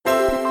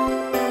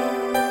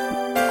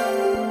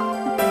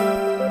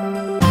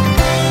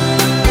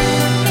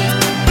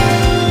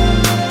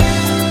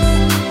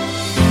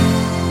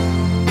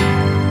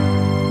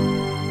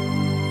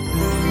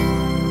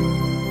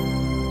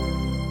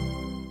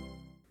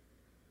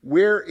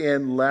We're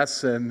in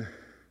lesson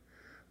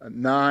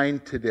 9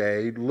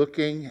 today,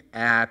 looking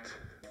at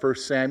 1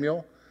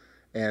 Samuel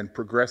and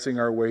progressing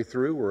our way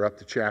through. We're up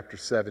to chapter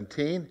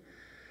 17.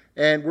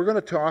 And we're going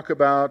to talk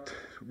about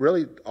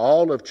really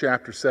all of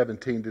chapter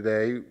 17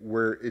 today,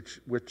 which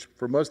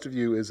for most of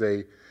you is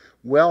a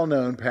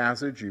well-known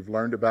passage. You've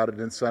learned about it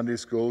in Sunday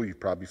school. You've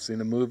probably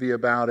seen a movie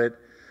about it,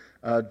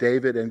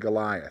 David and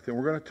Goliath. And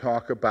we're going to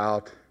talk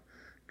about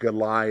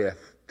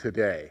Goliath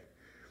today.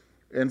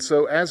 And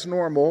so as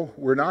normal,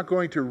 we're not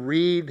going to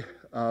read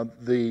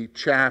the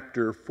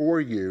chapter for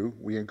you.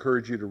 We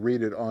encourage you to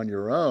read it on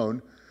your own.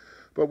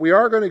 But we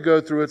are going to go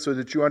through it so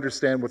that you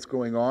understand what's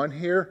going on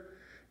here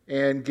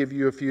and give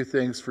you a few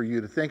things for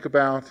you to think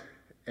about.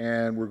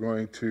 And we're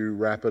going to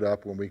wrap it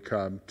up when we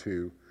come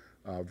to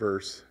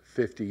verse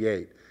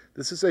 58.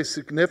 This is a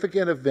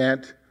significant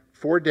event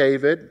for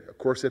David. Of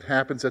course, it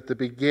happens at the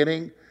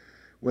beginning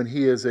when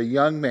he is a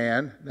young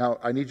man. Now,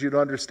 I need you to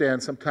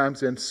understand,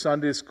 sometimes in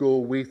Sunday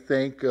school, we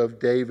think of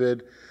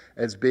David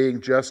as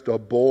being just a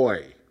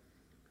boy,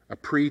 a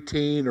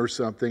preteen or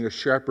something, a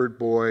shepherd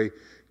boy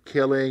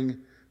killing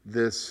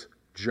this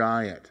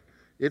giant.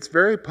 It's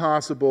very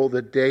possible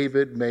that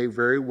David may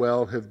very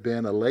well have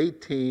been a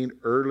late teen,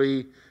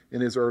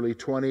 in his early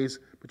 20s,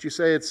 but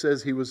it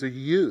says he was a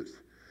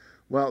youth.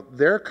 Well,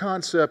 their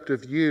concept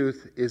of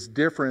youth is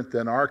different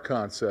than our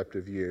concept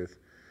of youth.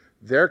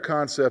 Their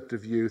concept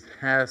of youth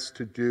has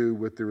to do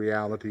with the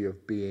reality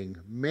of being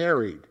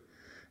married.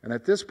 And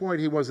at this point,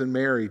 he wasn't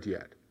married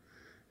yet.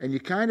 And you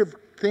kind of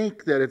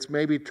think that it's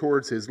maybe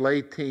towards his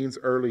late teens,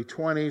 early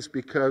 20s,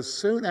 because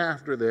soon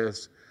after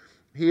this,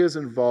 he is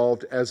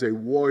involved as a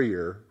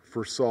warrior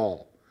for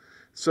Saul.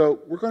 So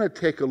we're going to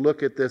take a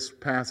look at this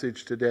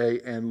passage today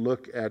and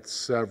look at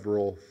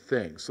several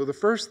things. So the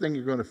first thing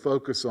you're going to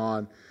focus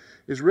on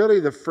is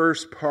really the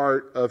first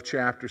part of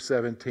chapter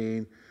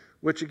 17,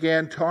 which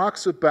again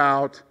talks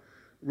about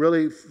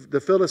really the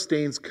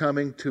Philistines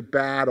coming to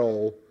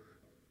battle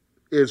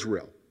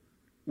Israel,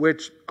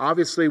 which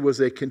obviously was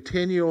a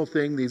continual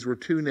thing. These were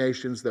two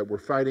nations that were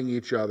fighting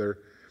each other.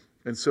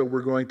 And so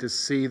we're going to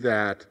see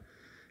that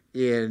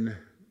in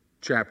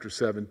chapter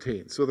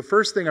 17. So the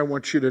first thing I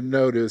want you to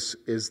notice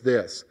is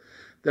this,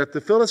 that the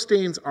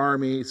Philistines'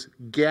 armies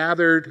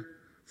gathered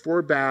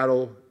for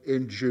battle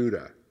in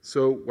Judah.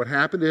 So what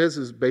happened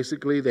is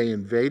basically they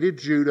invaded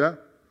Judah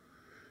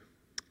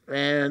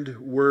and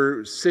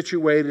were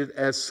situated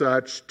as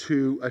such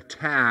to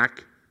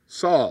attack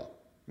Saul.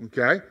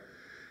 Okay?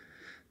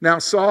 Now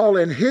Saul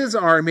and his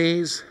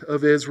armies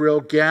of Israel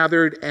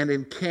gathered and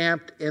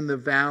encamped in the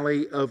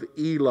valley of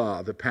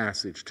Elah, the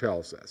passage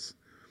tells us.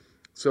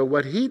 So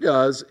what he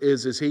does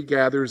is he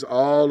gathers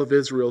all of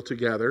Israel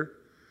together,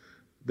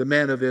 the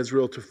men of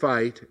Israel, to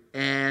fight,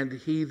 and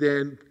he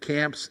then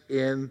camps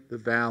in the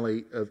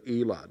valley of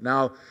Elah.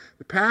 Now,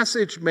 the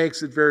passage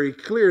makes it very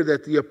clear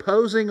that the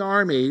opposing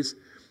armies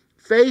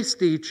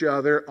faced each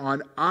other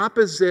on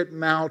opposite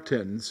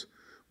mountains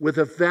with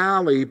a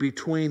valley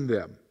between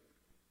them.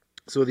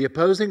 So the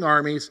opposing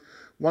armies,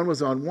 one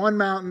was on one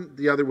mountain,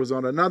 the other was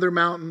on another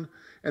mountain,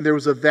 and there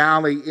was a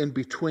valley in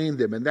between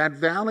them. And that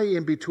valley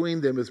in between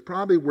them is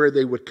probably where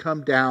they would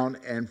come down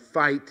and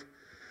fight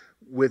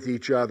with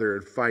each other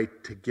and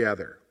fight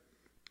together.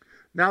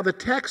 Now the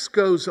text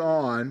goes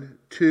on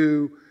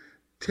to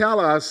tell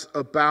us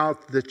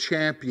about the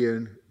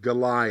champion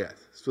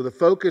Goliath. So the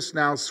focus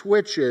now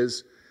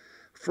switches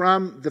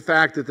from the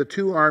fact that the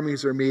two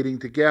armies are meeting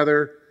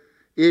together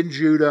in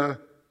Judah,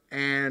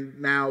 and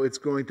now it's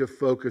going to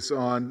focus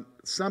on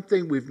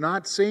something we've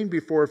not seen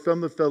before from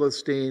the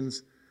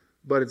Philistines,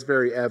 but it's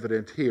very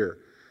evident here.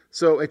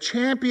 So a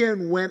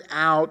champion went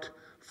out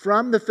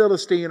from the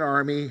Philistine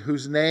army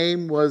whose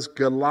name was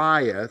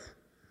Goliath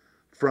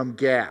from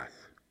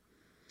Gath.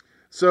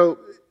 So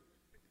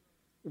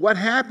what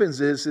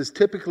happens is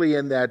typically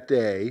in that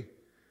day,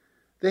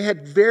 they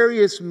had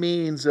various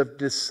means of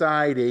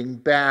deciding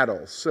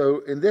battles.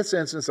 So in this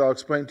instance, I'll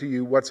explain to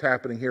you what's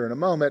happening here in a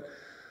moment.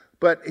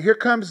 But here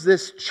comes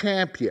this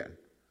champion.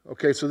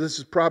 Okay, so this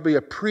is probably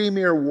a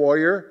premier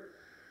warrior.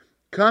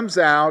 Comes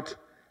out,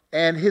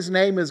 and his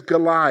name is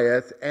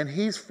Goliath, and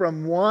he's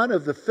from one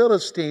of the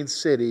Philistine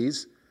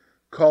cities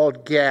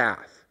called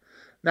Gath.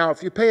 Now,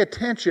 if you pay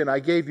attention,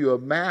 I gave you a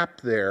map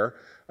there.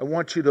 I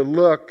want you to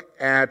look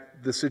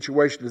at the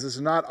situation. This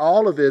is not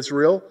all of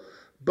Israel,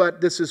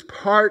 but this is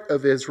part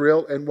of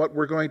Israel, and what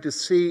we're going to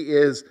see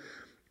is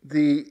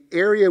the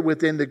area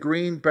within the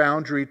green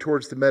boundary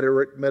towards the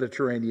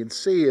Mediterranean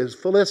Sea is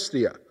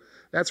Philistia.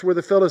 That's where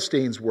the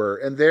Philistines were,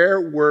 and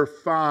there were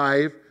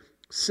 5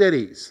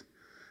 cities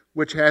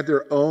which had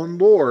their own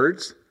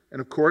lords,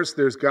 and of course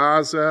there's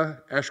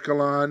Gaza,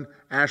 Ashkelon,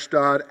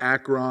 Ashdod,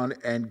 Akron,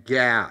 and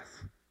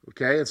Gath.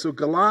 Okay, and so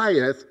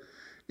Goliath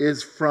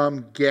is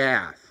from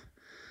Gath.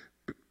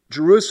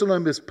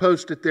 Jerusalem is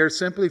posted there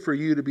simply for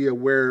you to be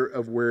aware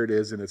of where it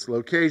is in its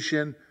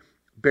location.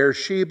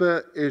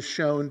 Beersheba is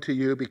shown to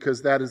you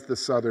because that is the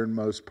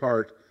southernmost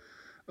part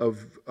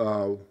of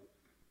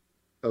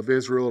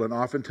Israel, and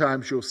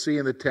oftentimes you'll see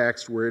in the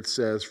text where it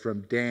says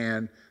from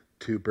Dan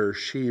to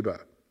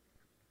Beersheba.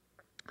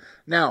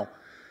 Now,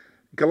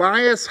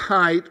 Goliath's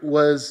height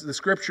was, the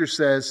scripture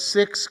says,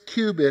 6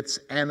 cubits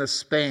and a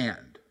span.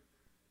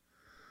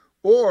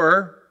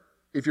 Or,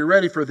 if you're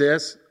ready for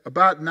this,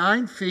 about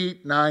 9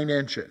 feet 9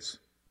 inches.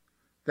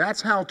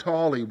 That's how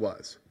tall he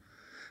was.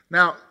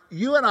 Now,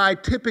 you and I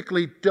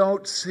typically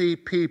don't see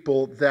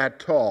people that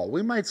tall.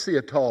 We might see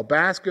a tall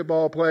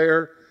basketball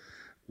player,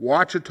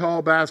 watch a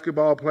tall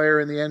basketball player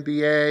in the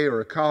NBA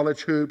or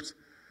college hoops,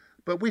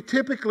 but we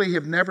typically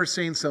have never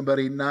seen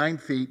somebody 9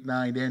 feet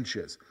 9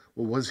 inches.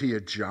 Well, was he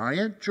a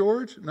giant,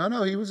 George?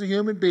 No, he was a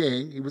human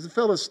being. He was a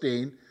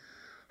Philistine.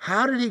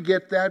 How did he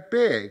get that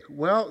big?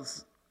 Well,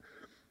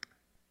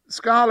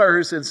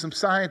 scholars and some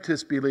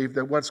scientists believe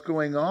that what's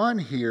going on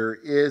here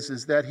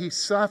is that he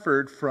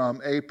suffered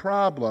from a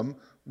problem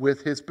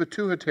with his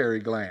pituitary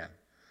gland.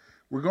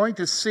 We're going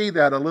to see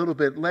that a little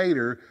bit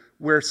later,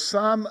 where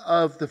some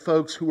of the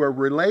folks who are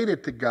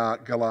related to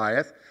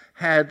Goliath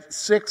had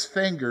 6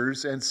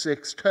 fingers and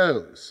 6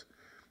 toes.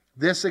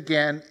 This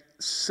again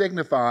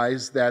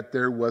signifies that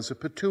there was a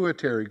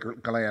pituitary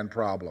gland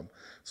problem.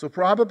 So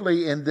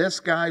probably in this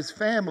guy's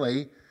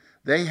family,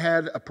 they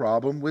had a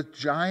problem with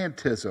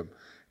giantism.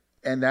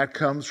 And that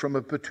comes from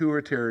a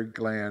pituitary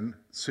gland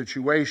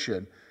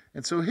situation.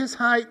 And so his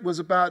height was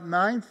about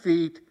 9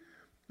 feet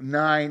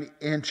 9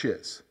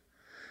 inches.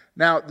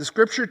 Now, the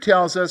scripture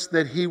tells us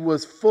that he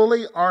was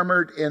fully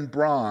armored in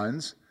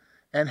bronze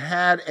and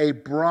had a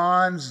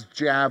bronze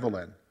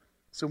javelin.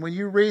 So when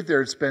you read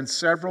there, it's been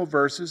several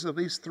verses, at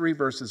least 3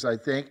 verses, I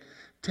think,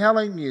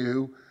 telling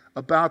you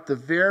about the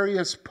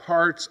various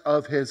parts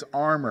of his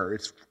armor.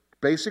 It's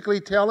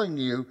basically telling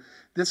you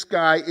this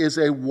guy is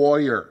a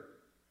warrior.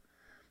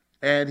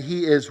 And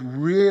he is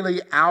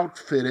really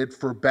outfitted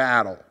for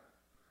battle.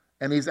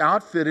 And he's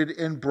outfitted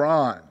in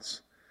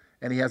bronze.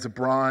 And he has a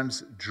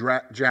bronze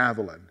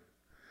javelin.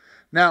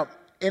 Now,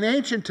 in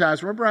ancient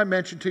times, remember I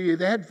mentioned to you,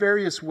 they had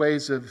various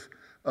ways of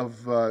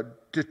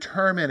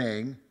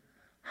determining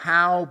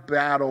how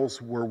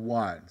battles were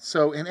won.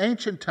 So in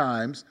ancient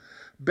times,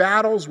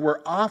 battles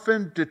were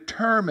often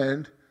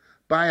determined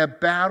by a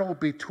battle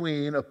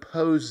between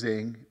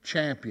opposing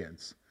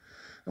champions.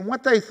 And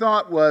what they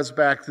thought was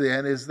back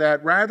then is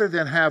that rather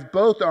than have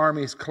both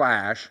armies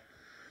clash,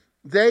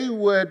 they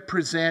would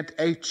present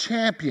a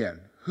champion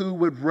who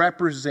would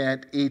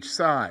represent each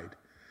side.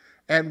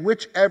 And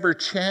whichever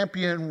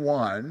champion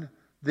won,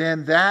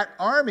 then that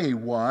army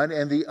won,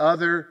 and the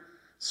other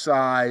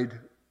side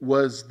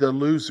was the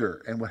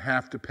loser and would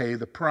have to pay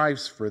the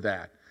price for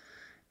that.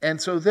 And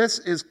so this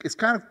is, it's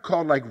kind of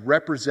called like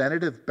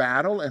representative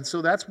battle. And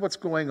so that's what's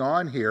going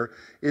on here,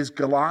 is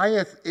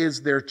Goliath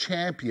is their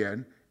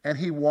champion, and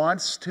he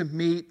wants to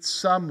meet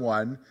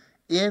someone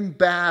in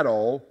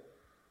battle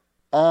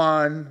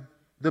on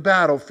the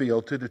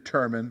battlefield to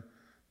determine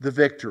the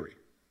victory.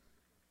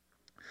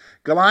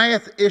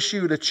 Goliath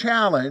issued a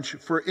challenge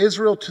for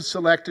Israel to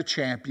select a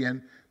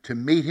champion to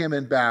meet him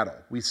in battle.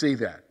 We see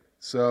that.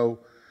 So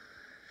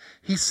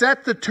he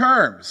set the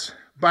terms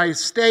by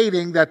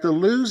stating that the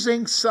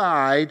losing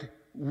side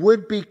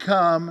would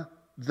become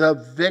the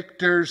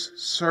victor's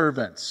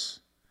servants.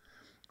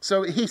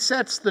 So he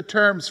sets the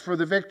terms for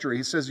the victory.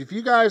 He says, if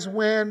you guys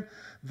win,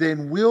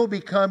 then we'll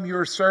become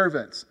your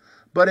servants.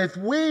 But if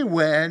we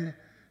win,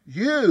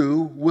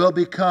 you will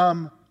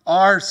become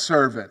our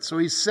servants. So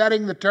he's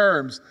setting the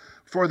terms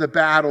for the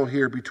battle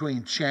here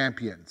between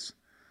champions.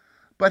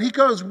 But he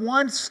goes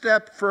one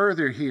step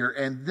further here,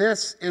 and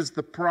this is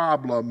the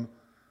problem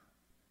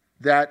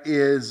that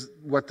is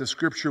what the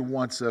scripture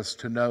wants us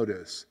to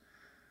notice.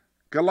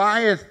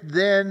 Goliath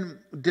then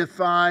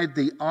defied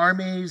the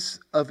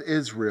armies of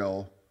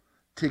Israel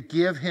to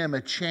give him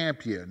a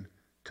champion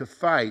to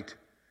fight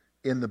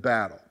in the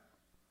battle.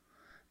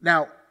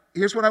 Now,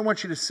 here's what I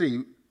want you to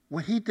see.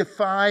 When he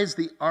defies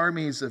the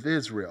armies of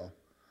Israel,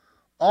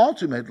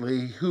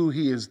 ultimately who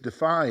he is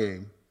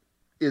defying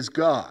is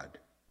God.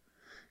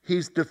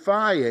 He's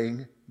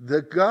defying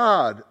the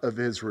God of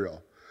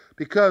Israel.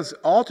 Because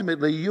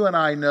ultimately, you and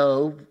I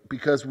know,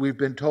 because we've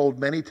been told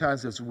many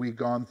times as we've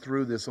gone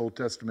through this Old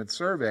Testament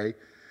survey,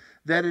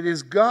 that it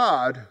is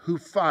God who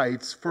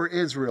fights for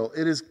Israel.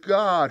 It is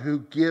God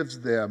who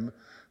gives them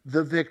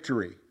the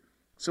victory.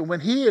 So when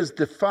he is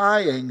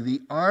defying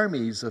the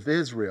armies of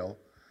Israel,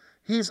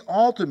 he's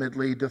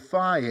ultimately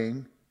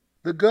defying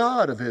the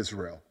God of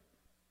Israel,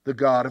 the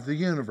God of the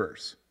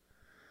universe.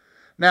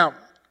 Now,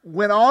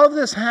 when all of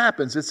this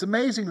happens, it's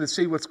amazing to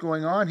see what's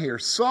going on here.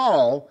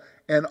 Saul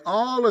and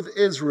all of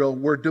Israel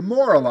were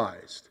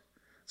demoralized.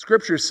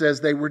 Scripture says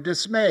they were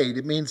dismayed.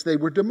 It means they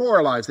were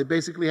demoralized. They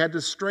basically had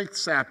the strength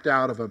sapped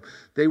out of them.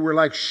 They were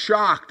like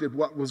shocked at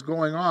what was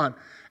going on.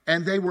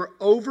 And they were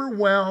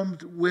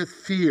overwhelmed with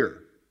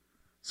fear.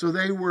 So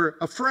they were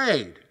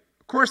afraid.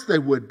 Of course they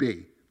would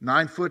be.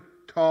 9 foot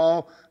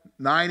tall,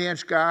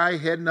 9-inch guy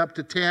heading up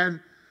to 10,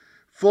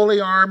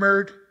 fully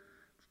armored,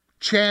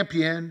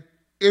 champion,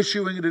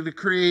 issuing a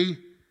decree,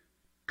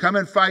 come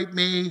and fight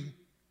me.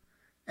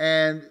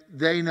 And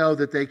they know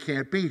that they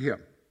can't beat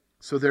him.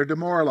 So they're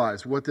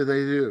demoralized. What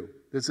do?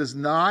 This is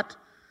not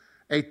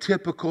a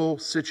typical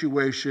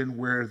situation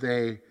where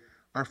they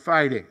are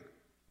fighting.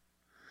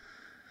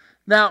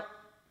 Now,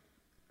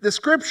 the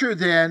scripture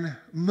then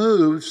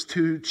moves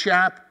to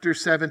chapter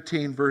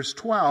 17, verse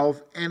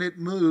 12, and it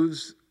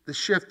moves, the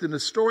shift in the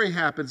story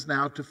happens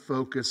now to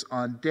focus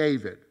on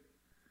David.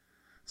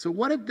 So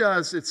what it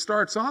does, it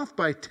starts off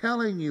by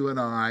telling you and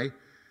I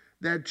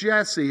that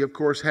Jesse, of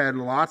course, had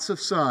lots of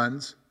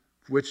sons,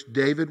 which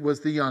David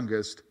was the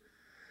youngest,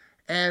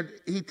 and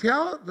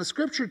the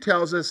scripture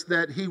tells us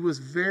that he was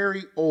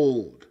very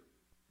old,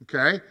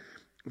 okay?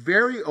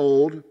 Very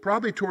old,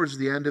 probably towards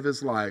the end of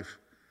his life.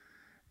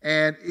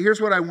 And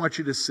here's what I want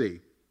you to see.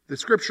 The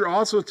scripture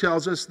also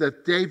tells us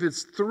that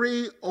David's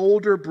 3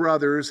 older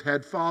brothers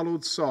had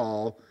followed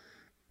Saul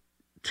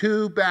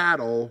to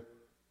battle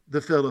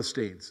the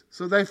Philistines.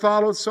 So they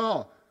followed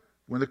Saul.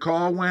 When the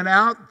call went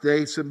out,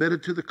 they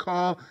submitted to the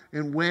call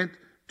and went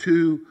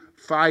to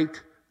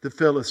fight the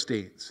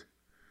Philistines.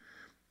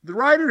 The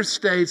writer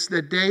states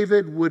that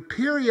David would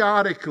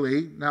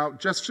periodically, now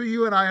just so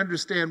you and I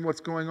understand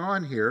what's going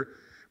on here,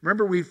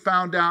 remember we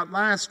found out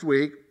last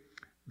week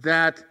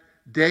that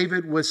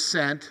David was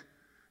sent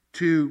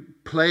to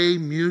play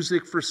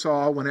music for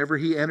Saul whenever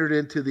he entered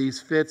into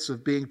these fits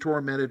of being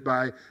tormented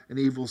by an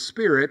evil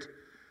spirit.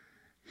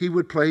 He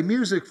would play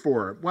music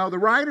for him. Well, the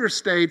writer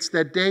states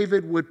that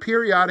David would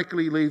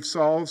periodically leave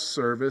Saul's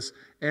service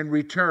and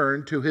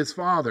return to his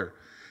father.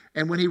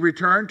 And when he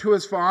returned to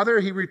his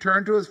father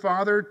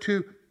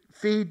to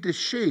feed the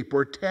sheep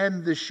or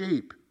tend the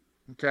sheep.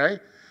 Okay?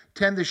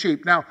 Tend the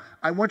sheep. Now,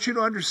 I want you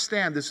to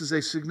understand this is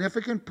a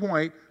significant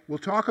point. We'll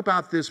talk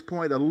about this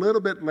point a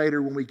little bit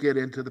later when we get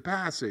into the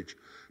passage,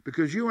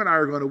 because you and I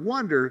are going to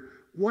wonder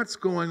what's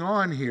going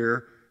on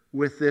here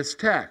with this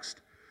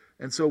text.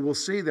 And so we'll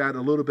see that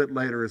a little bit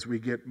later as we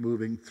get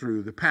moving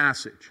through the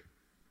passage.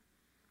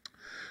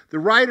 The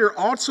writer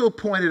also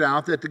pointed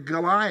out that the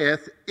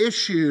Goliath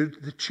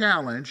issued the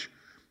challenge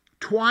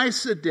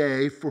twice a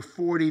day for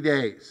 40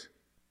 days.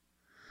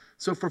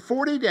 So for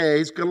 40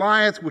 days,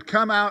 Goliath would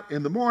come out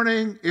in the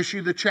morning,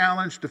 issue the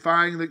challenge,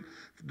 defying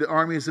the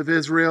armies of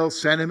Israel,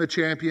 send him a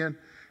champion,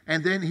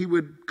 and then he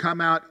would come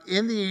out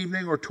in the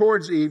evening or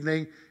towards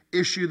evening,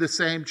 issue the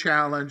same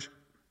challenge,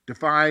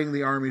 defying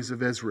the armies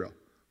of Israel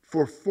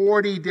for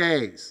 40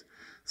 days.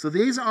 So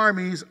these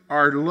armies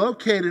are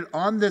located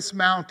on this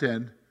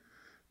mountain.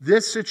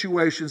 This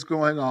situation's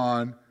going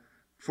on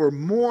for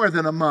more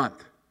than a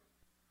month,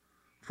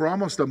 for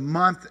almost a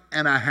month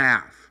and a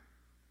half.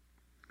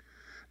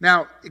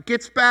 Now, it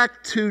gets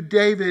back to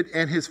David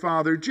and his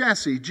father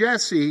Jesse.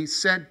 Jesse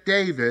sent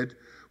David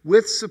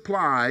with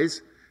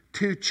supplies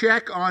to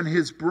check on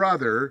his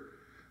brothers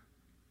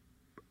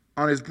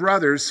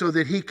so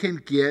that he can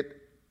get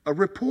a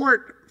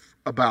report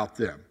about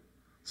them.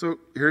 So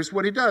here's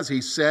what he does.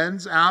 He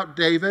sends out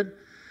David,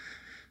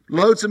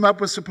 loads him up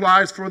with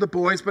supplies for the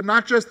boys, but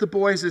not just the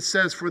boys, it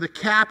says for the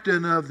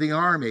captain of the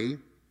army,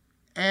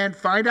 and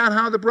find out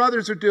how the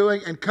brothers are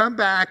doing and come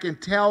back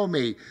and tell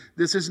me.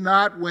 This is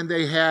not when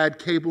they had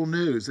cable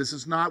news. This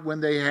is not when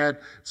they had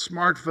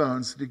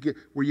smartphones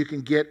where you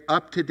can get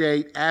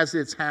up-to-date as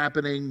it's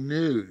happening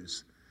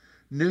news.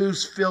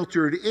 News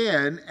filtered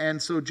in,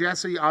 and so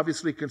Jesse,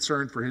 obviously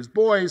concerned for his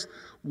boys,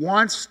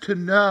 wants to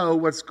know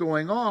what's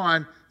going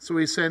on, so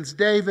he sends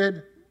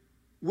David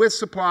with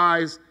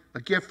supplies, a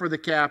gift for the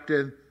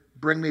captain,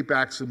 bring me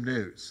back some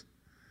news.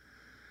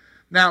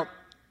 Now,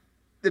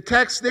 the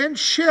text then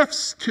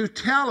shifts to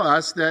tell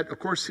us that, of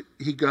course,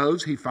 he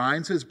goes, he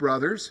finds his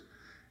brothers,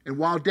 and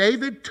while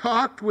David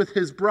talked with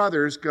his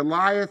brothers,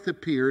 Goliath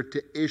appeared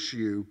to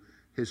issue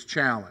his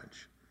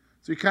challenge.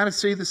 So you kind of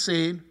see the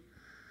scene.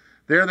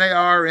 There they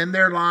are in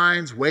their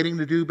lines, waiting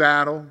to do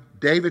battle.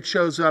 David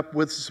shows up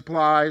with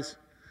supplies.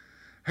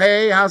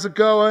 Hey, how's it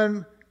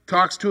going?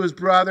 Talks to his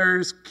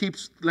brothers,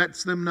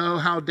 lets them know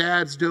how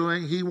dad's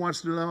doing. He wants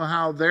to know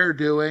how they're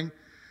doing.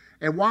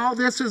 And while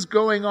this is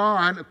going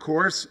on, of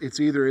course, it's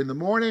either in the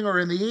morning or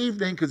in the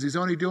evening because he's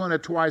only doing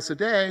it twice a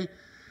day.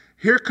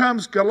 Here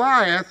comes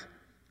Goliath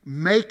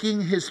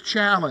making his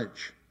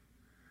challenge.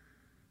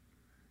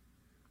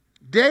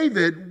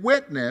 David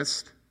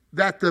witnessed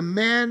that the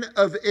men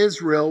of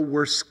Israel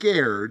were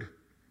scared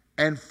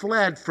and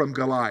fled from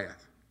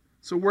Goliath.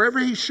 So wherever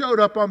he showed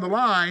up on the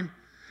line,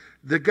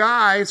 the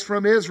guys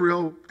from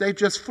Israel, they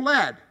just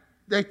fled.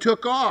 They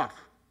took off.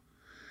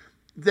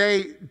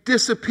 They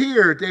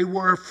disappeared. They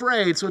were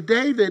afraid. So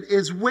David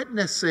is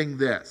witnessing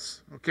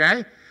this,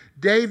 okay?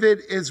 David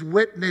is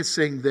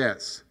witnessing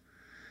this.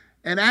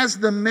 And as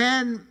the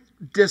men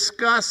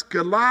discussed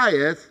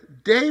Goliath,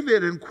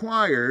 David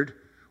inquired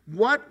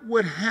what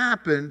would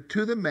happen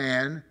to the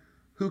man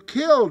who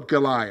killed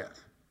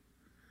Goliath.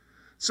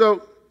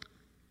 So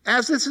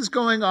as this is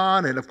going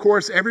on, and of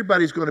course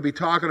everybody's going to be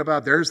talking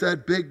about there's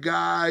that big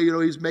guy,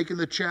 he's making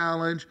the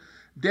challenge.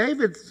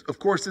 David, of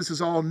course, this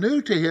is all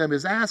new to him,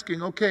 is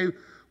asking, okay,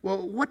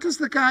 well, what does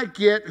the guy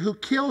get who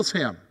kills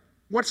him?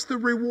 What's the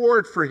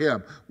reward for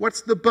him?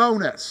 What's the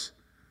bonus?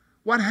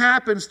 What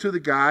happens to the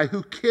guy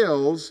who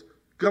kills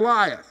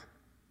Goliath?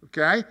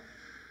 Okay?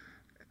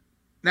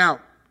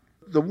 Now,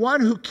 the one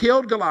who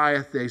killed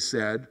Goliath, they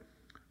said,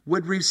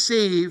 would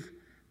receive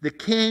the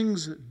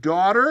king's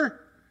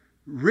daughter,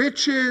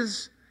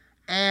 riches,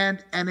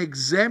 and an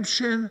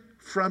exemption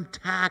from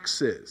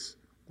taxes.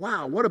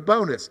 Wow, what a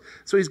bonus.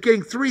 So he's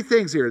getting three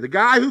things here. The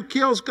guy who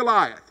kills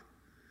Goliath,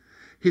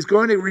 he's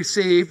going to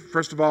receive,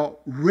 first of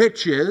all,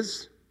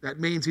 riches. That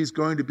means he's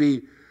going to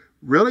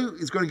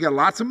get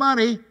lots of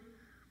money.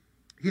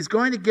 He's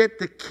going to get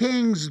the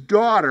king's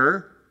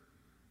daughter.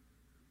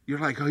 You're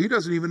like, oh, he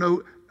doesn't even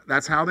know.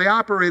 That's how they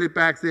operated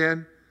back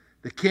then.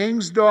 The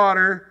king's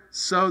daughter,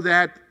 so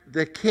that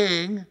the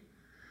king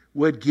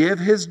would give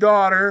his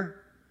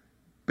daughter,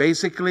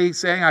 basically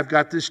saying, I've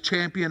got this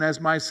champion as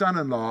my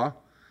son-in-law.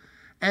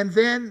 And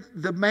then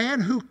the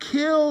man who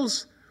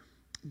kills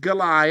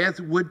Goliath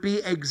would be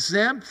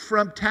exempt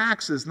from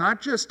taxes.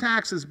 Not just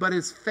taxes, but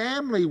his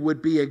family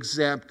would be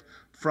exempt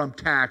from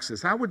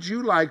taxes. How would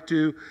you like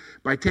to,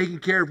 by taking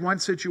care of one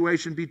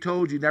situation, be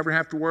told you never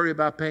have to worry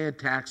about paying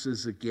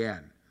taxes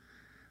again?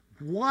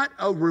 What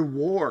a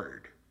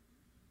reward.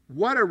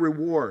 What a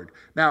reward.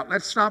 Now,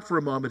 let's stop for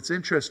a moment. It's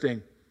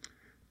interesting.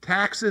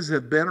 Taxes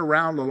have been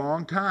around a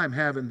long time,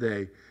 haven't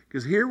they?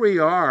 Because here we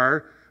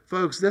are,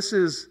 folks, this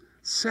is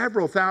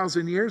several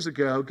thousand years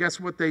ago. Guess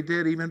what they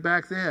did even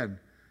back then?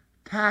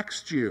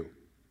 Taxed you.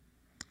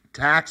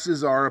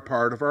 Taxes are a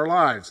part of our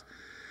lives.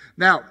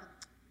 Now,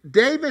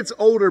 David's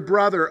older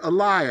brother,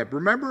 Eliab.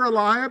 Remember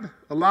Eliab?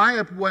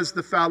 Eliab was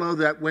the fellow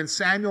that when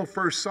Samuel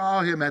first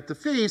saw him at the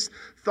feast,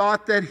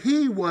 thought that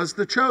he was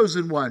the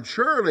chosen one.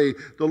 Surely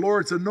the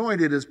Lord's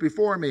anointed is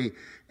before me.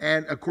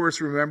 And of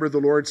course, remember, the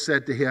Lord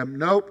said to him,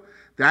 nope,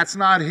 that's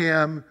not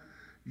him.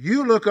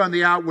 You look on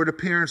the outward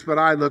appearance, but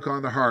I look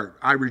on the heart.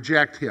 I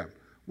reject him.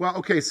 Well,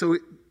 okay, so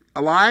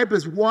Eliab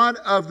is one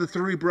of the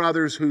three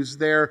brothers who's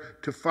there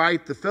to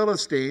fight the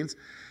Philistines.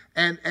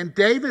 And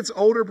David's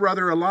older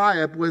brother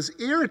Eliab was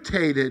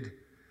irritated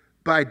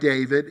by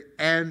David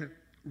and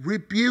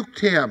rebuked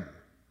him.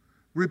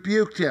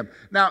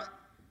 Now,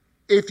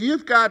 if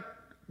you've got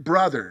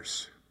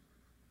brothers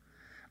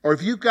or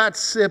if you've got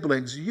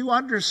siblings, you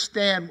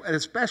understand, and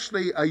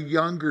especially a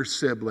younger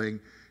sibling,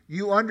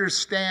 you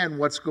understand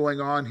what's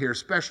going on here,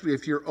 especially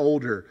if you're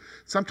older.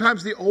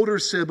 Sometimes the older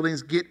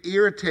siblings get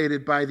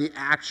irritated by the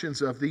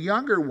actions of the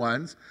younger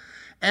ones,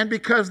 and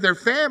because they're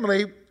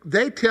family,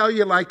 they tell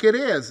you like it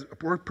is. A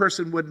poor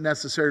person wouldn't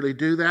necessarily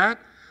do that,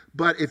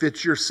 but if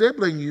it's your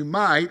sibling, you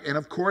might. And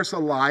of course,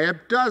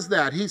 Eliab does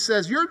that. He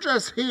says, you're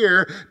just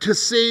here to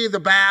see the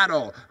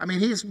battle. I mean,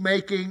 he's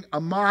making a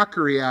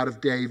mockery out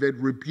of David,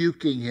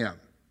 rebuking him.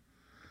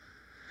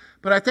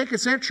 But I think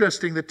it's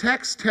interesting. The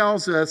text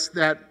tells us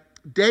that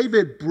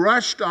David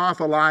brushed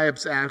off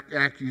Eliab's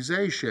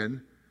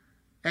accusation,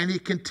 and he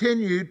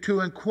continued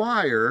to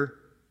inquire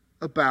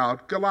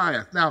about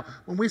Goliath. Now,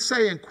 when we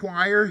say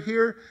inquire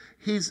here,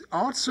 he's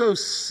also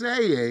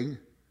saying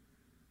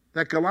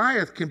that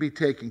Goliath can be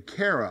taken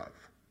care of.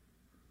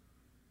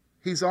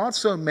 He's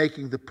also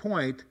making the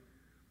point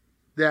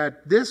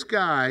that this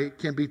guy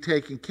can be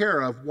taken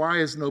care of. Why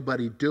is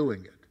nobody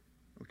doing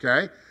it?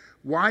 Okay?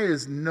 Why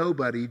is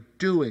nobody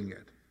doing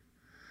it?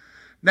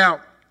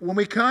 Now, when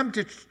we come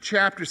to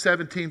chapter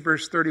 17,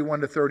 verse 31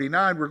 to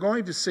 39, we're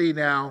going to see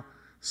now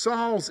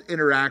Saul's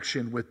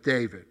interaction with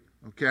David.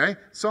 Okay?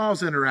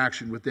 Saul's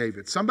interaction with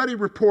David. Somebody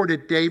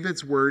reported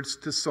David's words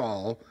to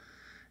Saul,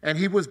 and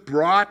he was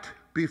brought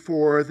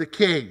before the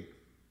king.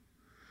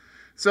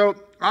 So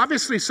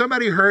obviously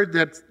somebody heard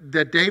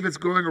that David's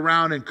going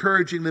around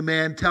encouraging the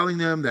men, telling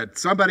them that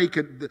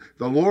the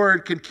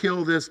Lord can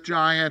kill this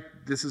giant.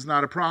 This is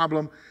not a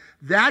problem.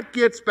 That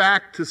gets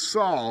back to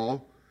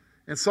Saul,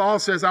 and Saul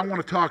says, I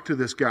want to talk to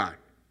this guy.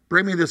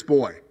 Bring me this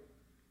boy.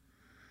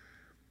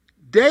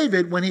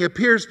 David, when he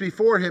appears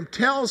before him,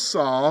 tells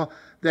Saul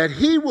that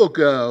he will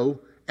go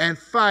and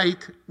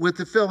fight with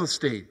the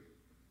Philistine.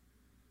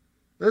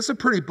 That's a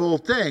pretty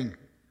bold thing.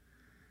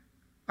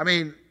 I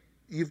mean,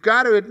 you've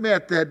got to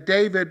admit that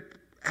David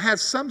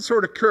has some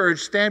sort of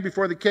courage, stand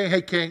before the king.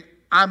 Hey, king,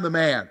 I'm the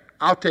man.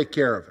 I'll take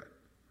care of it.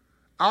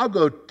 I'll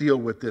go deal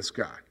with this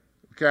guy.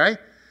 Okay?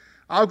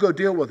 I'll go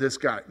deal with this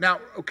guy.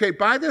 Now, okay,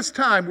 by this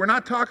time, we're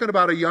not talking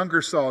about a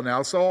younger Saul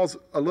now. Saul's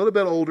a little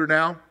bit older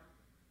now.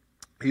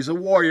 He's a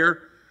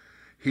warrior.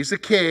 He's a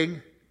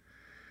king.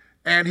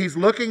 And he's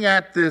looking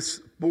at this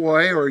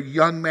boy or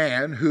young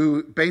man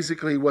who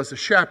basically was a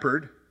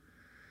shepherd.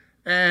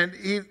 And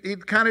he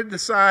kind of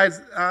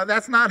decides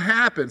that's not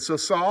happened. So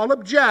Saul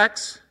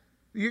objects.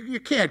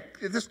 You can't.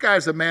 This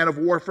guy's a man of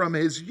war from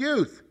his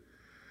youth.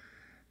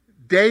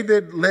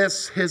 David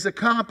lists his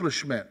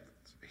accomplishments.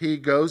 He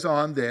goes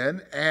on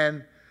then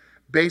and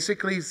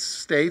basically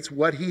states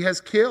what he has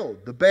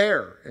killed, the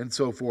bear and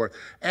so forth.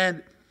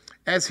 And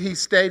as he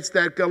states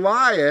that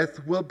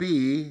Goliath will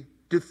be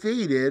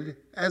defeated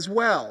as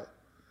well.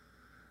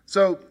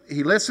 So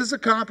he lists his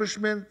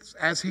accomplishments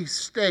as he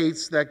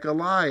states that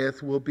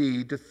Goliath will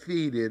be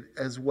defeated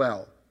as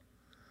well.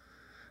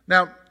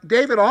 Now,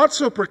 David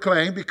also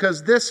proclaimed,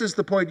 because this is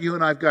the point you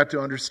and I've got to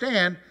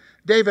understand,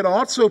 David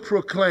also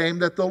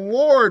proclaimed that the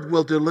Lord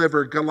will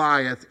deliver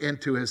Goliath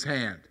into his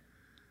hand.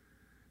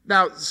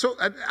 Now, so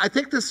I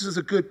think this is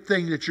a good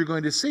thing that you're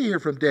going to see here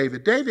from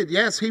David. David,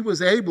 yes, he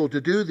was able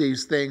to do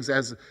these things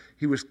as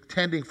he was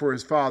tending for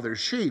his father's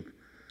sheep,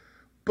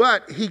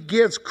 but he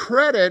gives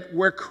credit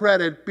where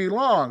credit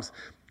belongs.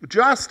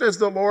 Just as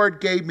the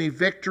Lord gave me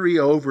victory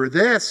over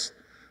this,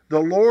 the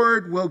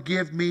Lord will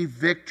give me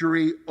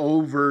victory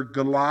over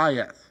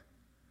Goliath.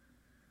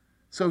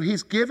 So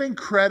he's giving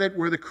credit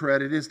where the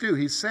credit is due.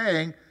 He's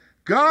saying,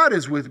 God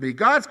is with me.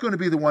 God's going to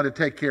be the one to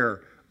take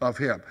care of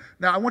him.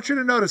 Now, I want you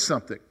to notice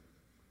something.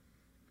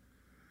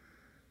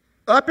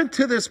 Up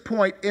until this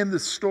point in the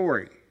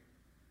story,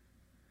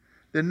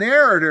 the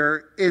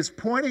narrator is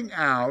pointing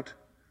out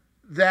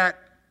that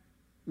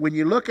when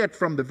you look at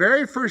from the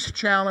very first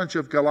challenge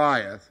of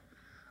Goliath,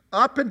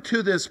 up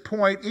until this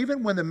point,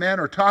 even when the men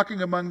are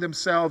talking among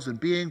themselves and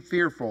being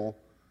fearful,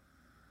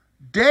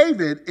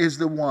 David is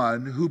the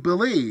one who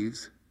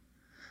believes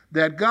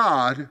that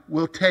God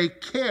will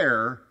take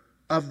care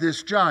of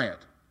this giant.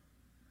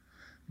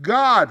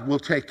 God will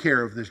take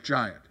care of this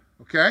giant,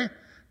 okay?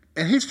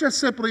 And he's just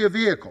simply a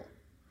vehicle.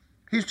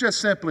 He's just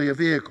simply a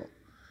vehicle.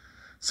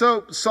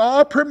 So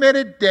Saul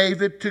permitted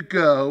David to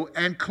go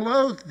and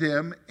clothed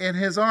him in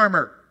his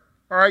armor.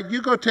 All right,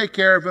 you go take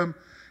care of him.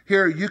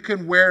 Here, you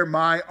can wear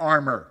my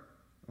armor,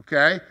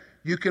 okay?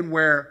 You can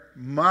wear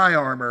my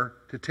armor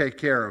to take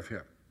care of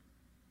him.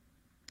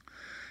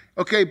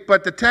 Okay,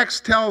 but the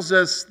text tells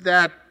us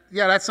that,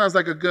 yeah, that sounds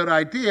like a good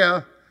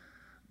idea,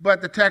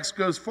 but the text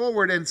goes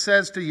forward and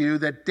says to you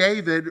that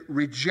David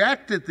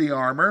rejected the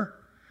armor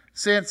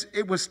since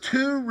it was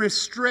too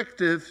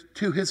restrictive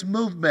to his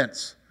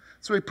movements.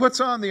 So he puts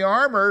on the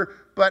armor,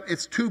 but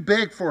it's too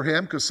big for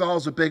him because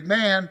Saul's a big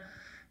man,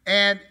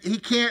 and he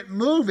can't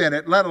move in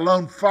it, let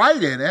alone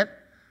fight in it.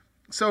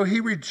 So he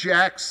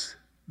rejects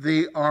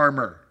the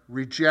armor,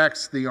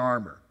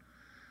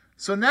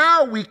 So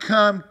now we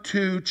come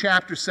to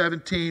chapter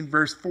 17,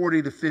 verse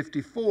 40 to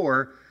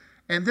 54,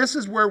 and this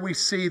is where we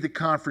see the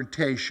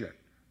confrontation.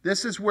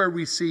 This is where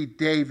we see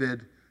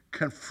David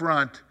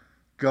confront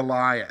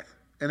Goliath.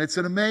 And it's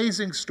an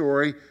amazing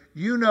story.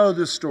 You know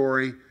the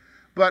story,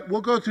 but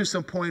we'll go through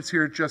some points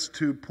here just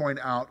to point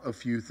out a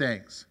few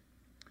things.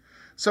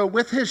 So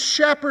with his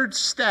shepherd's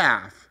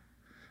staff,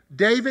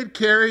 David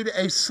carried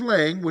a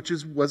sling, which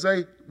was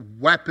a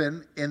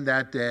weapon in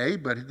that day,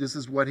 but this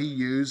is what he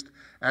used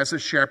as a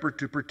shepherd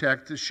to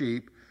protect the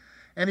sheep.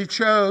 And he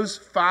chose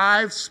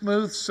 5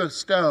 smooth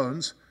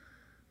stones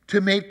to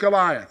meet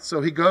Goliath.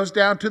 So he goes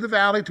down to the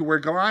valley to where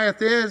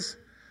Goliath is.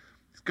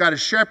 He's got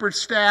his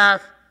shepherd's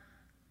staff.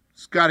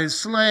 He's got his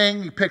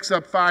sling. He picks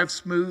up 5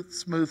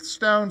 smooth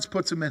stones,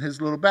 puts them in his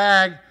little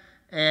bag,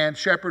 and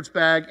shepherd's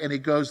bag, and he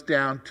goes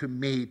down to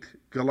meet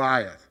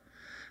Goliath.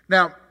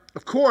 Now,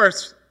 of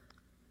course,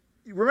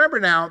 remember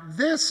now,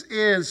 this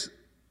is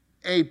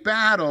a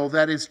battle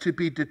that is to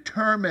be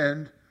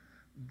determined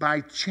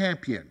by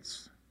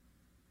champions.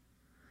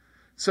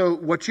 So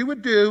what you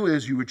would do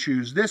is you would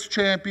choose this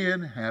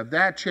champion, have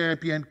that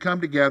champion,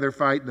 come together,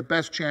 fight, and the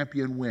best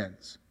champion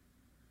wins.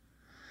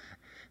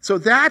 So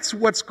that's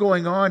what's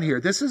going on here.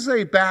 This is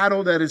a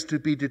battle that is to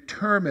be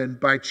determined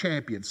by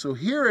champions. So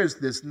here is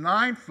this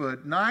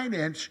 9-foot,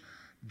 9-inch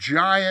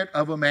giant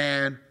of a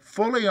man,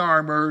 fully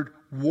armored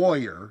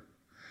warrior,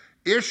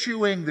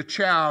 issuing the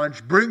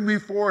challenge, bring me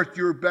forth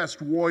your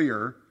best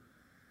warrior.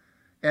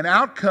 And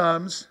out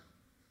comes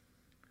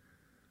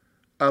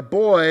a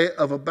boy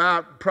of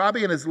about,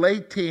 probably in his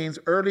late teens,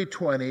 early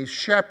 20s,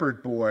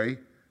 shepherd boy,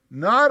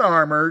 not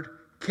armored,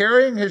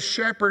 carrying his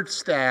shepherd's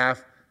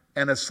staff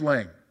and a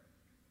sling.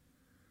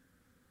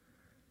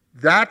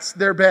 That's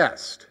their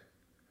best.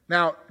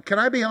 Now, can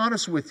I be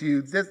honest with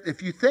you?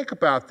 If you think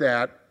about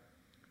that,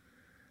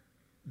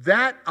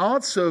 that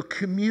also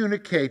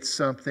communicates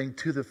something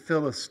to the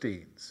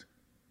Philistines.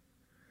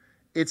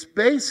 It's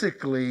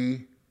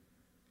basically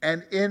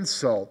an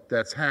insult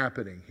that's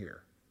happening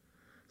here.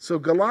 So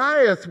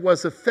Goliath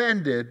was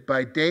offended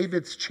by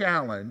David's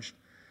challenge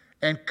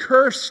and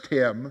cursed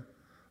him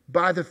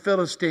by the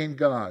Philistine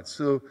gods.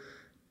 So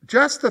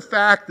just the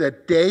fact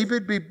that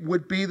David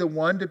would be the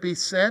one to be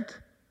sent,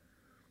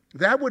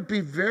 that would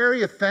be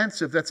very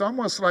offensive. That's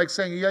almost like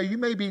saying, yeah, you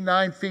may be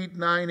 9 feet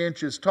 9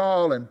 inches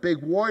tall and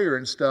big warrior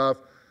and stuff,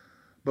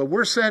 but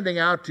we're sending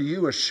out to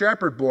you a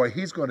shepherd boy.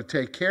 He's going to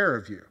take care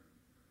of you.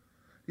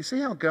 You see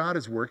how God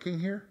is working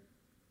here?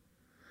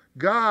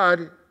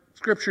 God,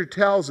 Scripture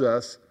tells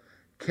us,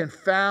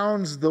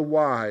 confounds the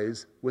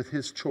wise with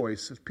his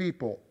choice of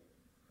people,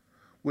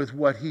 with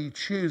what he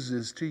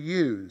chooses to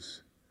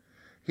use.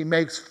 He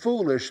makes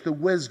foolish the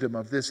wisdom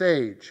of this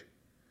age.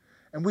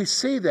 And we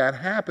see that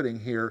happening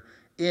here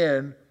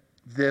in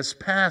this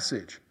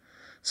passage.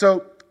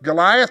 So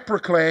Goliath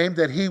proclaimed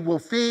that he will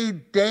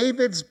feed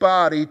David's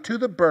body to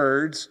the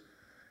birds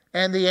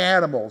and the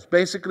animals.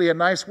 Basically a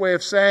nice way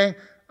of saying,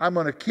 I'm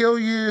going to kill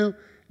you,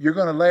 you're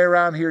going to lay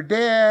around here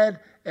dead,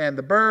 and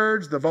the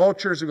birds, the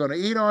vultures are going to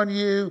eat on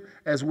you,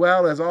 as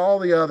well as all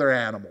the other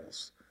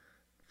animals.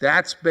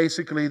 That's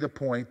basically the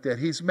point that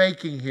he's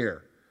making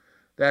here.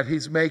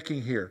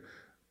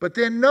 But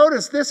then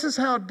notice this is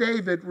how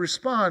David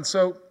responds.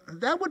 So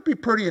that would be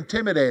pretty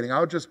intimidating.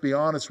 I'll just be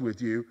honest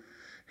with you.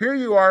 Here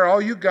you are,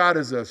 all you got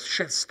is a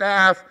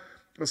staff,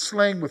 a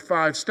sling with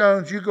 5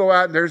 stones. You go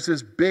out and there's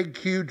this big,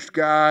 huge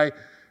guy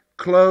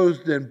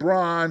clothed in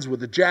bronze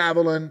with a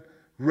javelin,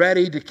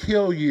 ready to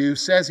kill you,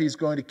 says he's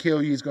going to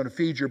kill you, he's going to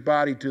feed your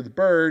body to the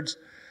birds.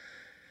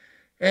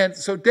 And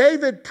so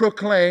David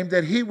proclaimed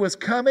that he was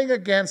coming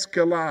against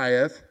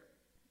Goliath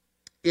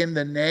in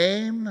the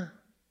name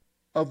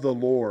of the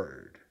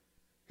Lord.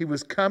 He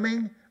was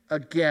coming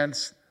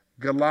against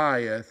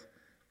Goliath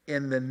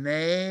in the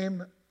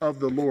name of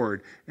the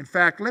Lord. In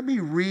fact, let me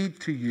read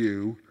to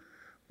you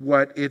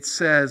what it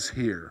says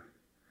here.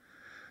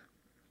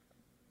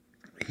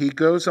 He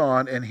goes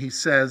on and he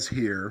says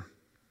here,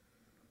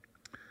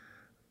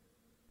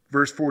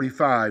 verse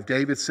 45,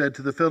 David said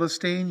to the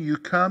Philistine, "You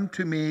come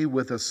to me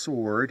with a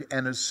sword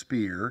and a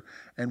spear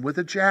and with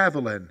a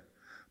javelin,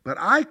 but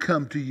I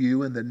come to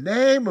you in the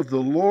name of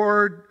the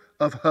Lord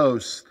of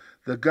hosts,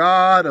 the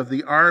God of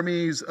the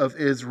armies of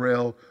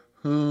Israel,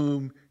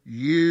 whom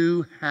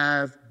you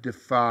have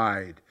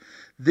defied.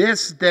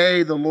 This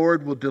day the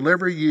Lord will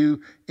deliver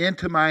you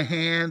into my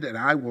hand, and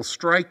I will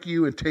strike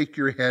you and take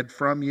your head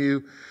from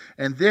you.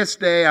 And this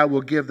day I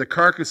will give the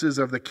carcasses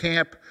of the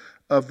camp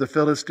of the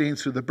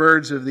Philistines to the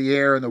birds of the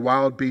air and the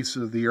wild beasts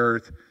of the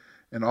earth,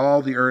 and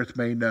all the earth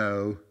may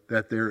know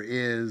that there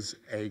is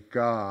a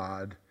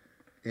God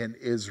in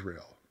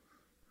Israel."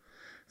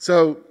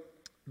 So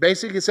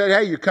basically he said,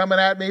 hey, you're coming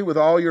at me with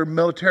all your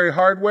military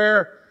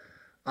hardware.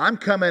 I'm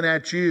coming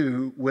at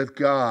you with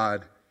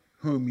God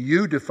whom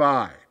you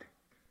defied.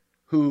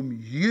 Whom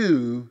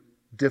you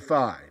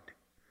defied.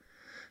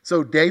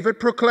 So David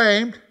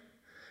proclaimed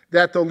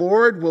that the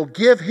Lord will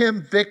give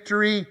him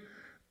victory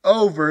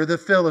over the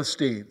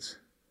Philistines.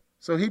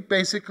 So he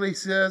basically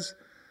says,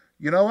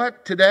 you know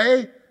what,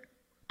 today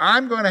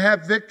I'm going to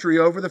have victory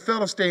over the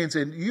Philistines.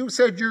 And you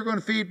said you're going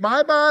to feed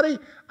my body?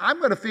 I'm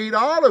going to feed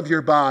all of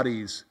your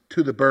bodies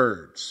to the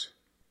birds.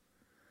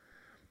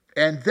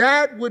 And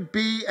that would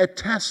be a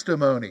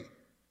testimony.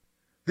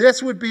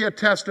 This would be a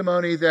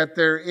testimony that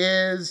there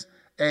is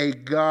a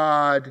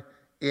God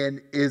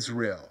in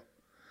Israel.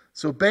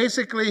 So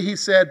basically he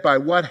said, by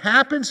what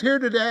happens here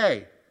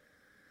today,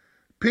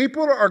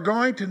 people are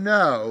going to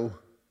know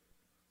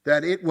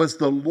that it was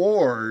the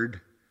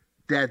Lord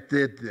that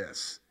did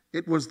this.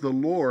 It was the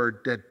Lord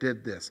that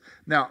did this.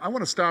 Now, I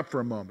want to stop for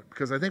a moment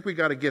because I think we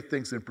got to get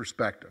things in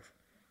perspective.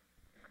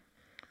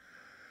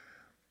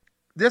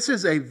 This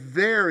is a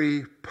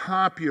very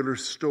popular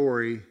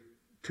story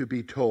to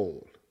be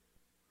told.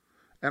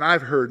 And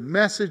I've heard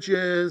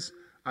messages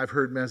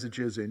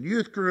in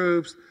youth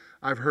groups.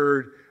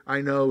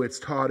 I know it's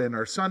taught in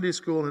our Sunday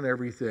school and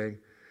everything.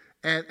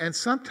 And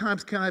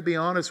sometimes, can I be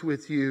honest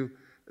with you,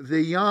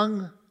 the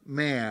young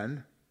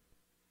man,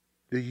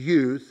 the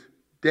youth,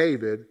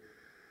 David,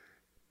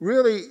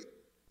 really,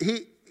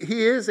 he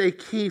is a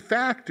key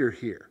factor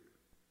here.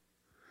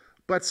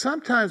 But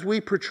sometimes we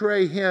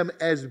portray him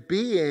as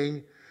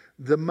being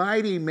the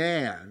mighty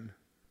man,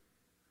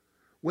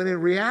 when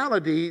in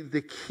reality,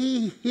 the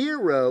key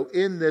hero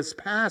in this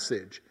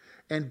passage,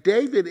 and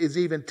David is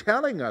even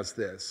telling us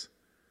this,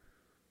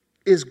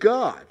 is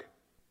God.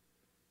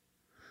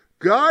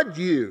 God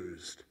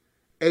used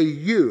a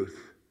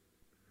youth,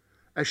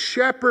 a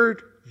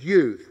shepherd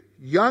youth,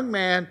 young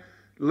man,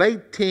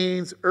 late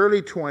teens,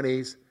 early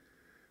 20s,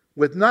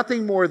 with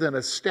nothing more than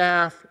a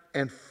staff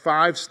and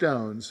 5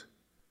 stones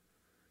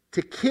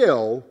to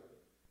kill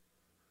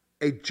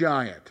a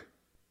giant.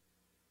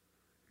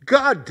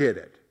 God did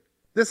it.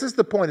 This is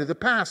the point of the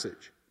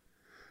passage.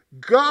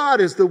 God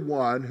is the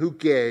one who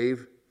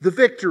gave the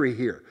victory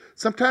here.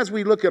 Sometimes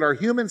we look at our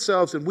human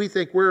selves and we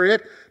think we're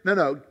it.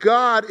 No,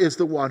 God is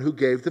the one who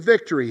gave the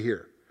victory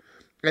here.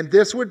 And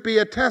this would be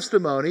a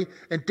testimony,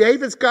 and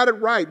David's got it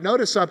right.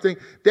 Notice something.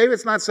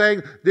 David's not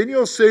saying, then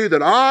you'll see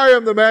that I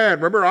am the man.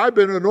 Remember, I've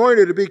been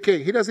anointed to be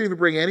king. He doesn't even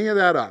bring any of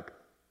that up.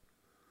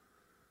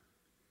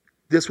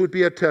 This would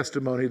be a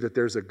testimony that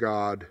there's a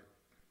God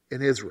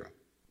in Israel.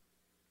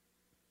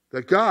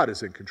 That God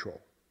is in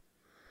control.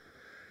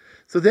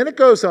 So then it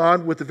goes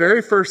on with the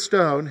very first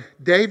stone.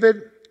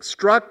 David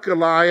struck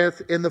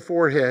Goliath in the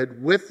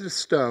forehead with the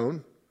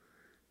stone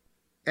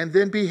and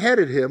then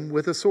beheaded him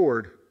with a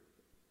sword.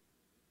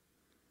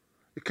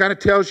 It kind of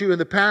tells you in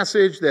the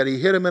passage that he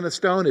hit him in a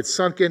stone. It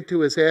sunk into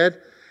his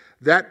head.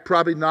 That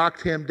probably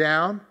knocked him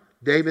down.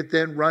 David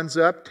then runs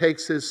up,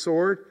 takes his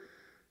sword,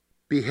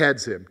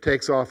 beheads him,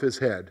 takes off his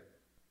head.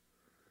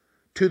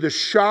 To the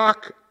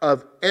shock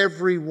of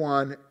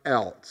everyone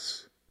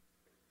else.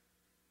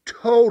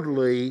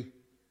 Totally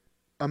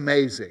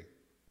amazing.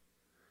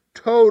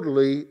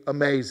 Totally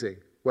amazing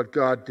what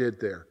God did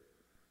there.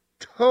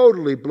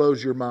 Totally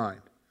blows your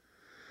mind.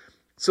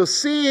 So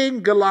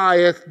seeing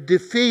Goliath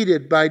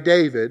defeated by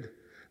David,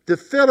 the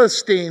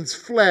Philistines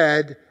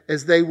fled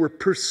as they were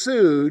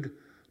pursued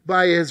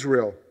by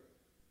Israel.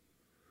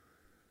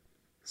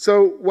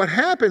 So what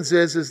happens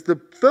is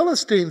the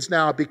Philistines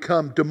now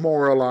become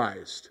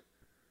demoralized.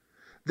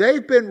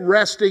 They've been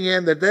resting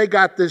in that they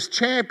got this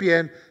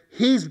champion.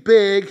 He's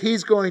big.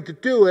 He's going to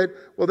do it.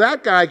 Well,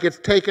 that guy gets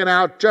taken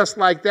out just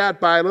like that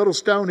by a little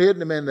stone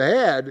hitting him in the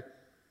head.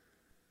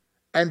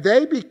 And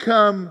they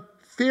become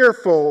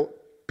fearful,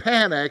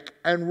 panic,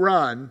 and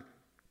run.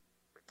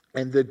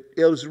 And the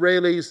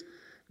Israelis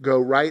go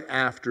right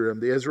after him.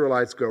 The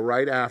Israelites go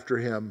right after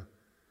him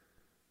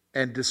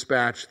and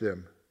dispatch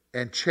them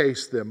and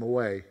chase them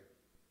away.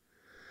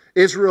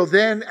 Israel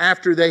then,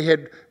 after they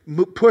had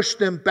pushed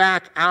them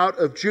back out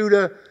of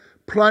Judah,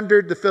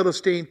 plundered the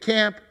Philistine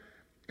camp,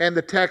 and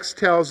the text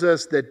tells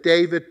us that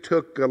David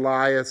took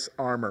Goliath's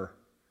armor.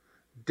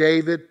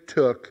 David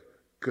took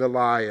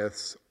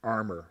Goliath's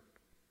armor.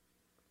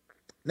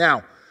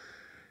 Now,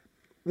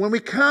 when we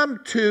come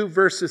to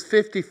verses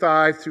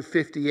 55 through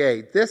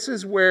 58, this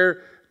is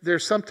where there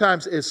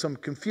sometimes is some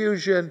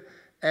confusion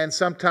and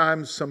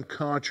sometimes some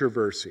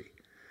controversy.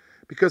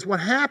 Because what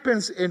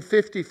happens in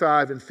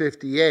 55 and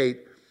 58,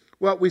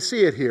 well, we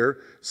see it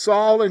here.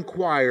 Saul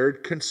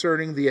inquired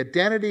concerning the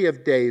identity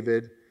of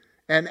David,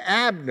 and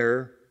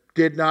Abner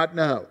did not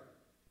know.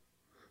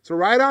 So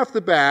right off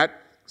the bat,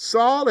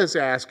 Saul is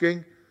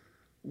asking,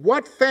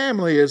 what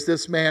family is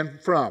this man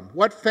from?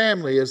 What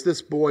family is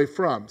this boy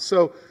from?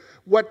 So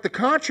what the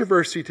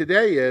controversy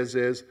today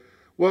is,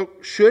 well,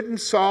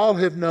 shouldn't Saul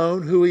have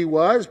known who he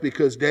was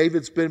because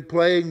David's been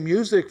playing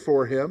music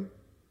for him?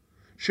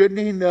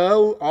 Shouldn't he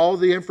know all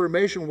the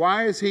information?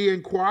 Why is he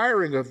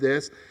inquiring of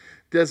this?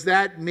 Does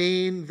that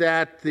mean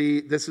that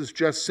this is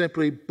just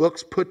simply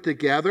books put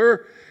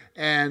together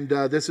and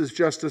this is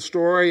just a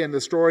story, and the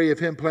story of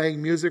him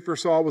playing music for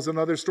Saul was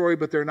another story,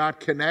 but they're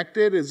not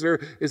connected? Is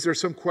there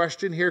some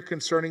question here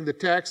concerning the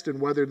text and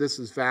whether this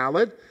is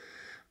valid?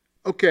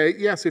 Okay,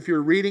 yes, if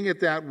you're reading it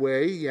that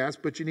way, yes,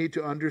 but you need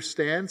to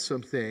understand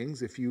some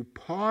things. If you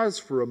pause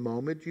for a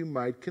moment, you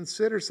might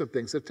consider some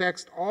things. The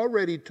text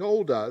already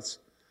told us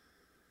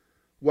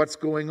what's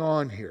going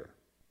on here.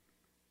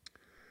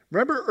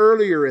 Remember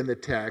earlier in the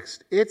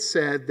text, it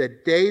said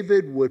that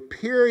David would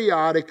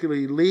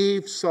periodically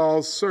leave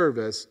Saul's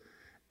service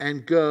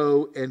and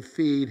go and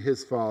feed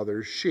his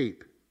father's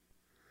sheep.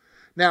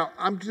 Now,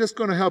 I'm just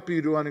going to help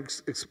you to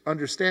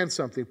understand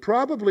something.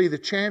 Probably the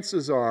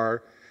chances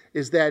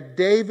is that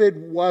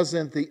David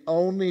wasn't the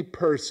only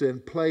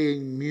person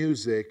playing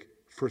music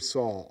for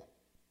Saul.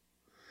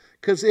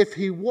 Because if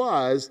he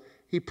was,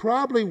 he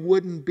probably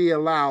wouldn't be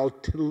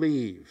allowed to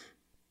leave.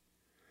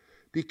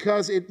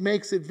 Because it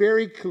makes it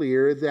very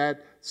clear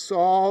that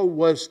Saul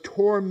was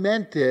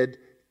tormented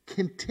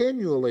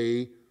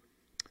continually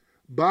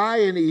by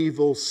an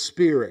evil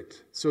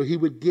spirit. So he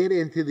would get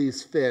into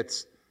these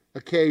fits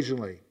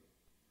occasionally,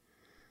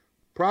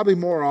 probably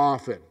more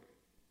often.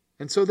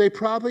 And so they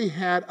probably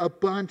had a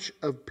bunch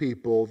of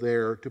people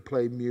there to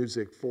play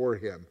music for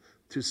him,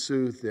 to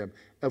soothe them,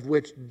 of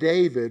which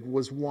David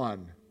was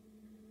one.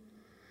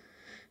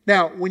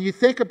 Now, when you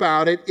think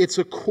about it, it's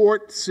a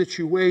court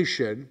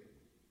situation.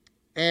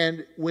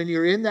 And when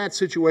you're in that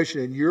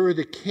situation and you're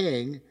the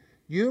king,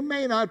 you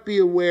may not be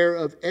aware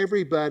of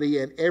everybody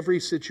and every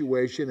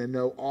situation and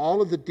know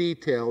all of the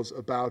details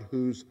about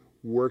who's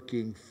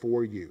working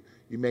for you.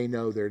 You may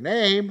know their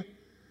name,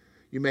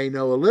 you may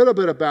know a little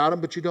bit about them,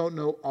 but you don't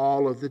know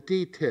all of the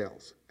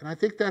details. And I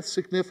think that's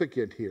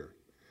significant here.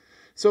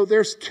 So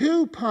there's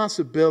two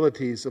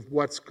possibilities of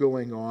what's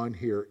going on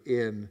here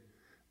in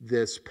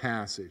this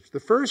passage. The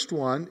first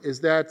one is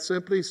that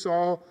simply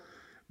Saul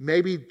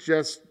maybe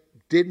just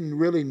didn't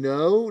really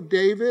know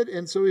David,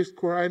 and so he's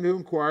trying to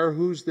inquire,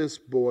 who's this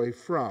boy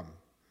from?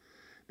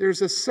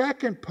 There's a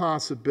second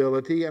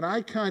possibility, and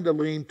I kind of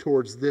lean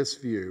towards this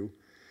view,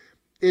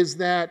 is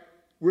that,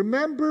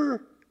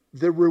 remember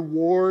the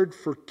reward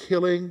for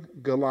killing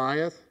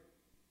Goliath?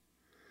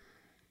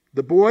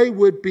 The boy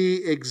would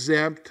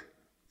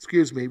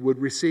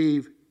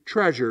receive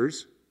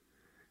treasures.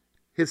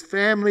 His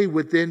family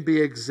would then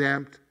be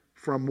exempt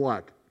from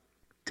what?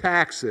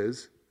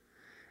 Taxes.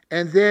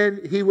 And then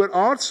he would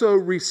also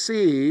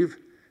receive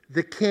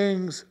the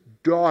king's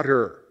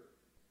daughter.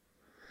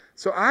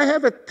 So I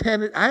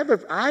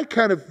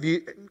kind of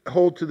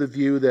hold to the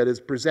view that is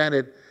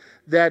presented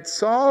that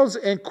Saul's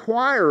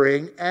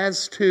inquiring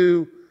as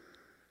to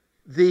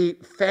the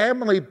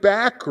family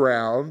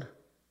background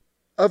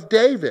of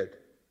David.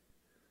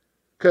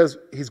 Because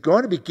he's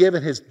going to be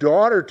giving his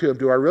daughter to him.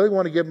 Do I really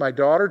want to give my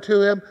daughter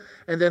to him?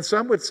 And then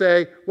some would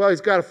say, well, he's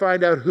got to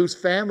find out whose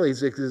family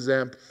is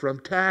exempt from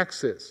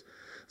taxes.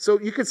 So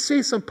you could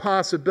see some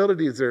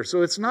possibilities there.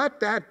 So it's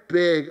not that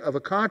big of a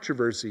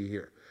controversy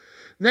here.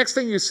 Next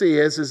thing you see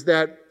is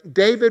that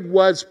David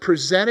was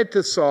presented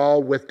to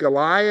Saul with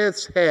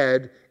Goliath's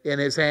head in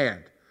his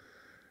hand.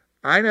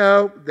 I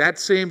know that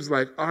seems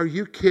like, are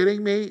you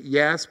kidding me?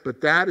 Yes, but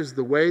that is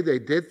the way they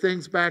did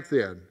things back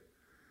then.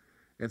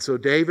 And so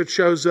David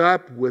shows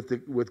up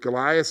with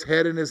Goliath's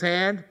head in his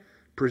hand,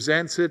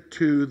 presents it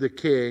to the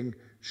king,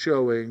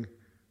 showing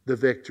the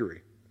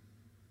victory.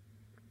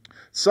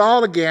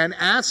 Saul again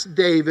asked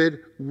David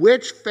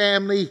which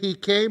family he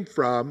came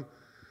from,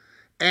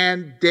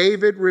 and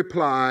David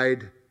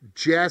replied,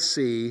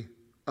 Jesse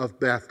of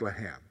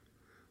Bethlehem.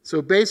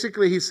 So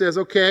basically he says,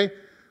 okay,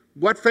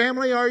 what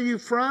family are you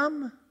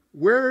from?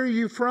 Where are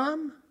you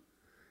from?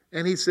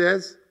 And he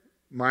says,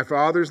 my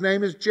father's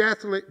name is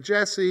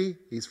Jesse.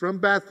 He's from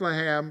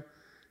Bethlehem.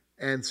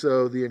 And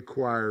so the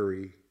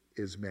inquiry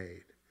is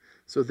made.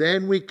 So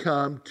then we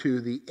come to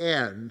the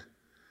end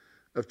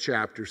of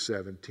chapter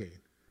 17.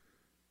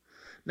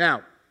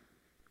 Now,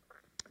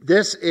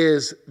 this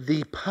is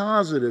the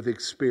positive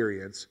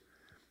experience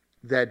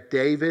that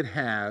David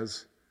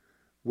has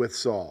with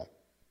Saul.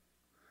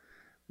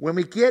 When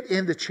we get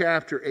into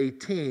chapter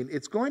 18,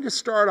 it's going to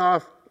start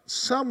off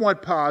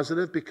somewhat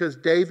positive because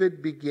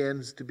David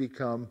begins to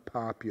become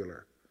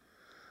popular.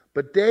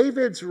 But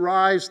David's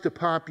rise to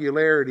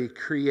popularity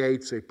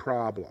creates a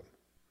problem.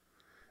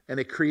 And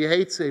it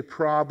creates a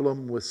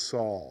problem with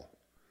Saul.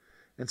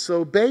 And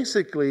so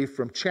basically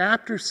from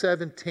chapter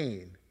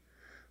 17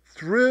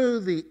 through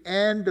the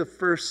end of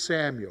 1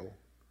 Samuel,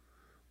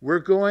 we're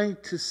going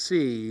to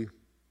see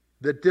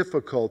the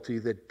difficulty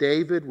that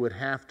David would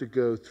have to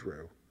go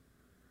through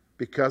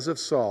because of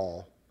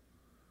Saul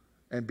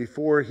and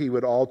before he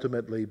would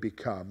ultimately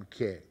become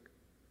king.